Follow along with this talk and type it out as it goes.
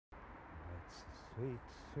sweet,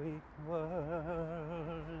 sweet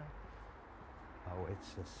world. Oh, it's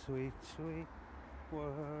a sweet, sweet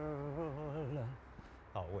world.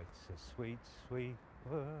 Oh, it's a sweet, sweet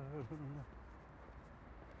world.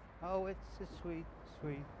 Oh, it's a sweet,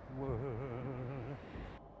 sweet world.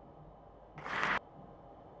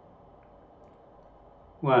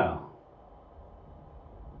 Well.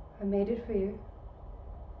 I made it for you.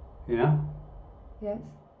 Yeah? Yes,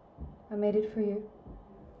 I made it for you.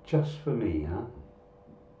 Just for me, huh?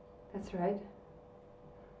 That's right.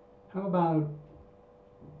 How about...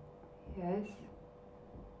 Yes.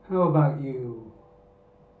 How about you...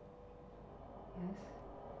 Yes.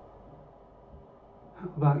 How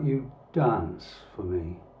about you dance for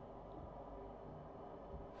me?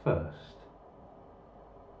 First.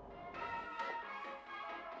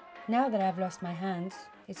 Now that I've lost my hands,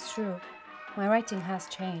 it's true. My writing has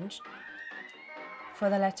changed. For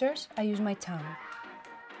the letters, I use my tongue.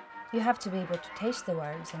 You have to be able to taste the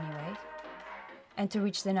words anyway. And to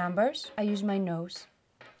reach the numbers, I use my nose.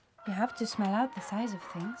 You have to smell out the size of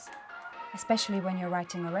things, especially when you're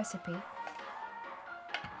writing a recipe.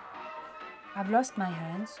 I've lost my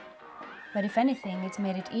hands, but if anything, it's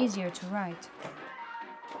made it easier to write.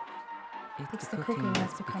 It's the cooking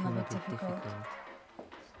that's become a bit difficult.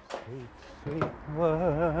 Sweet, sweet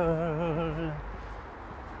world.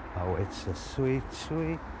 Oh, it's a sweet,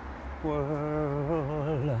 sweet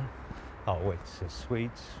world. Oh, it's a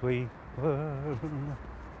sweet, sweet world.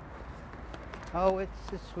 Oh,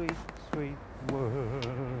 it's a sweet, sweet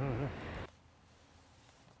world.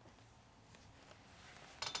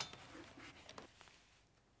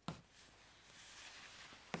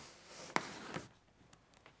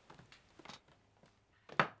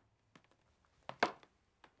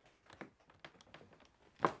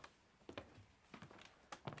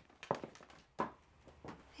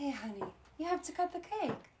 Hey, honey, you have to cut the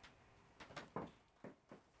cake.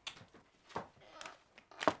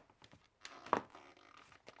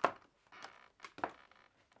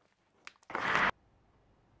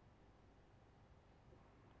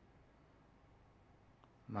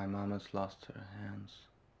 My mama's lost her hands.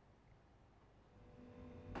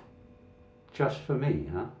 Just for me,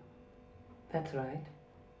 huh? That's right.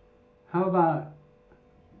 How about...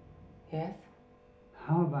 Yes?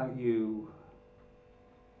 How about you...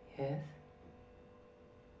 Yes?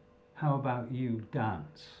 How about you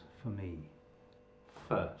dance for me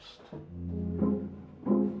first?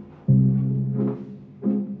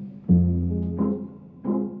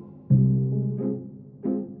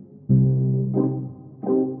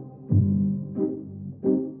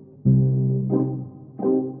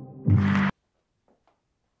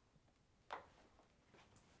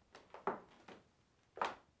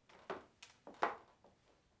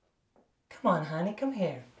 Come on, honey, come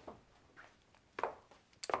here.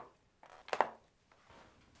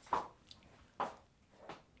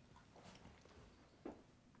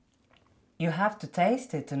 You have to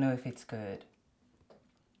taste it to know if it's good.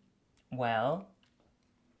 Well,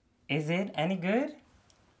 is it any good?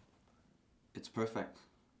 It's perfect.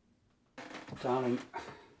 Darling,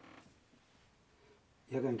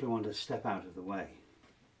 you're going to want to step out of the way.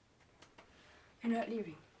 You're not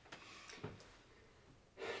leaving.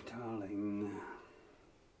 Darling.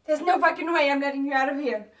 There's no fucking way I'm letting you out of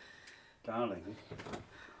here. Darling.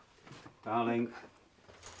 Darling.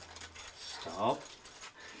 Stop.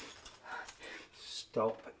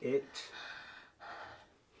 Stop it.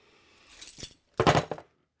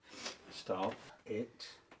 Stop it.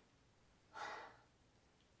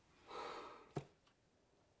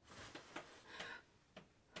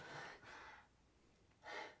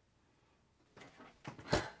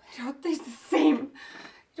 It all tastes the same.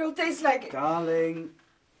 It all tastes like it. Darling.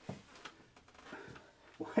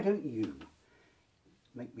 Why don't you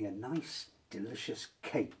make me a nice, delicious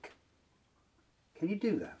cake? Can you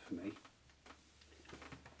do that for me?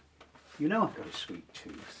 You know I've got a sweet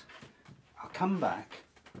tooth. I'll come back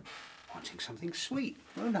wanting something sweet,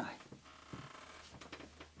 won't I?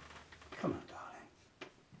 Come on, darling.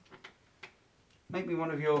 Make me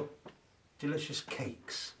one of your delicious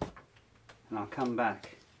cakes, and I'll come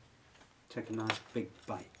back, take a nice big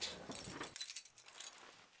bite.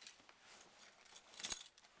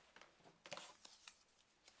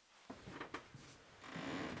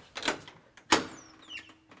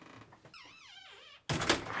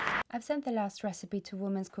 I've sent the last recipe to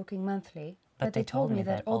Women's Cooking Monthly, but they told me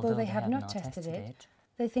that although they have not tested it,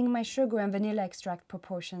 they think my sugar and vanilla extract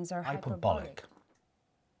proportions are hyperbolic.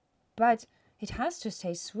 But it has to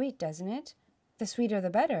taste sweet, doesn't it? The sweeter the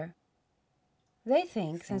better. They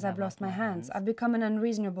think, since I've lost my hands, I've become an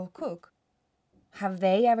unreasonable cook. Have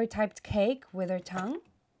they ever typed cake with their tongue?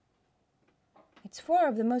 It's 4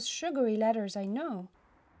 of the most sugary letters I know.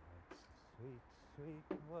 Sweet,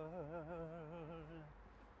 sweet world.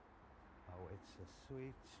 Oh, it's a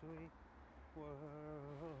sweet, sweet world.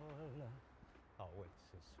 Oh,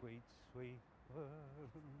 it's a sweet, sweet world.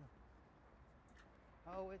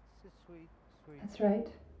 Oh, it's a sweet, sweet. That's right.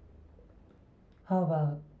 How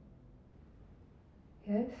about,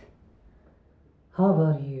 Yes? how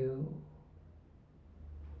about you?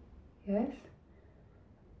 Yes?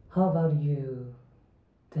 How about you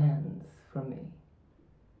dance for me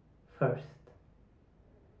first?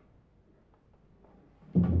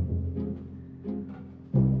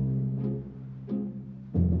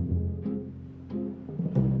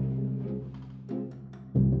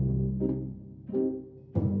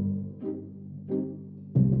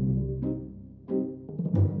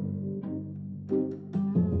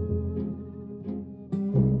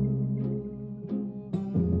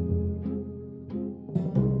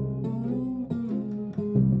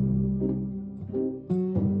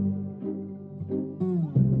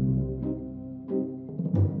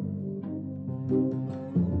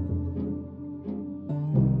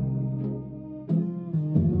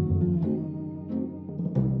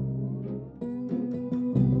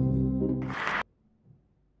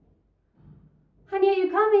 Honey, are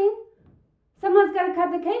you coming? Someone's got to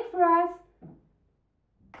cut the cake for us.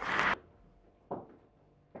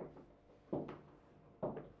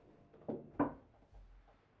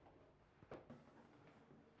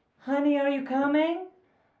 Honey, are you coming?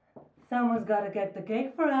 Someone's got to get the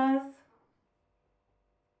cake for us.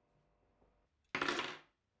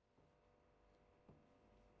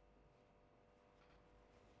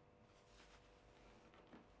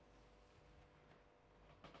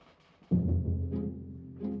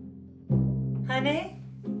 Honey?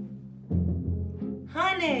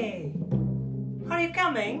 Honey! Are you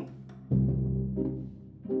coming?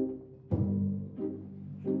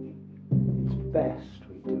 It's best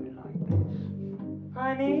we do it like this.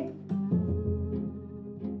 Honey?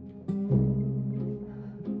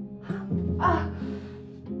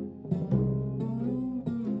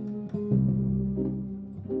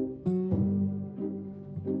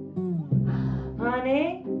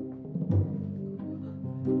 Honey?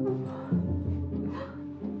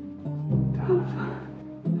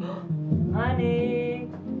 Honey?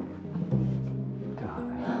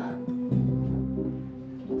 Darling.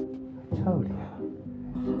 I told you.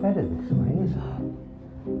 It's better this way, isn't it?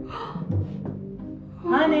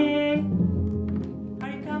 Honey? Are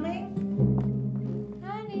you coming?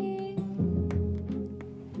 Honey.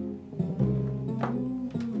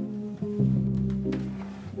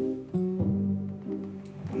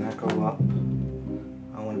 When I grow up,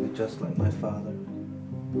 I want to be just like my father.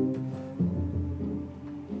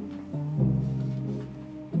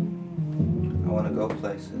 I want to go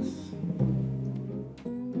places.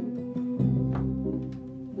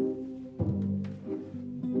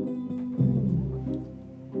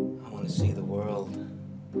 I want to see the world.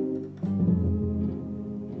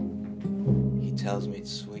 He tells me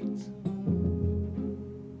it's sweet.